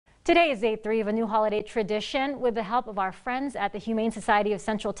Today is day 3 of a new holiday tradition with the help of our friends at the Humane Society of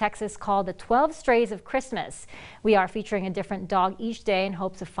Central Texas called the 12 Strays of Christmas. We are featuring a different dog each day in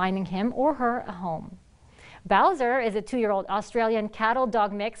hopes of finding him or her a home. Bowser is a 2-year-old Australian cattle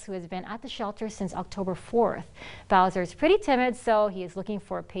dog mix who has been at the shelter since October 4th. Bowser is pretty timid, so he is looking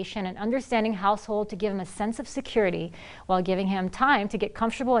for a patient and understanding household to give him a sense of security while giving him time to get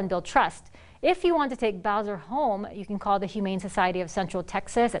comfortable and build trust. If you want to take Bowser home, you can call the Humane Society of Central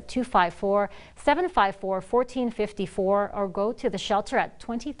Texas at 254-754-1454 or go to the shelter at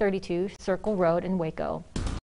 2032 Circle Road in Waco.